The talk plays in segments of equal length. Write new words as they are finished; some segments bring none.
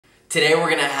Today we're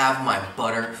gonna have my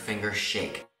Butterfinger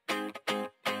shake.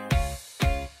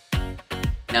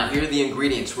 Now here are the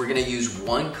ingredients. We're gonna use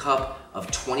 1 cup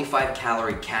of 25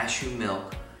 calorie cashew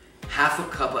milk, half a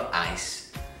cup of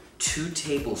ice, 2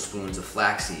 tablespoons of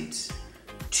flax seeds,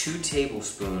 2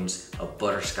 tablespoons of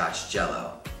butterscotch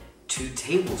jello, 2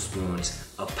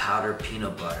 tablespoons of powdered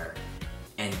peanut butter,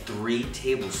 and 3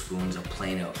 tablespoons of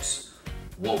plain oats.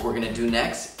 What we're gonna do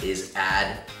next is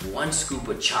add 1 scoop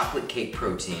of chocolate cake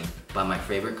protein by my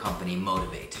favorite company,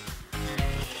 Motivate.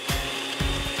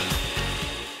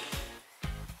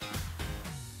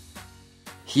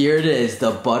 Here it is,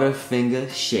 the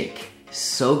Butterfinger shake.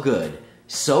 So good,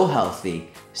 so healthy,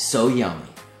 so yummy.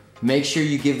 Make sure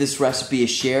you give this recipe a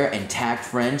share and tag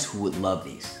friends who would love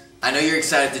these. I know you're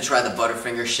excited to try the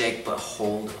Butterfinger shake, but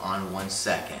hold on 1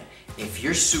 second. If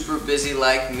you're super busy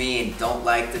like me and don't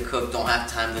like to cook, don't have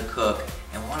time to cook,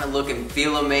 and want to look and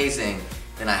feel amazing,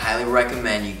 then I highly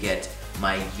recommend you get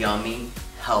my Yummy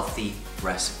Healthy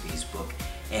Recipes book.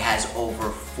 It has over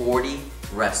 40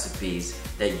 recipes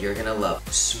that you're gonna love.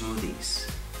 Smoothies,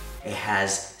 it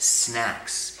has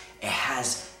snacks, it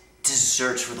has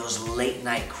desserts for those late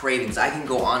night cravings. I can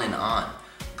go on and on.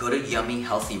 Go to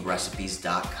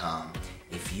yummyhealthyrecipes.com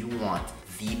if you want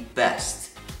the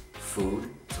best food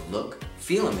to look,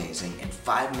 feel amazing in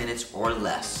 5 minutes or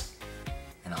less.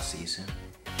 And I'll see you soon.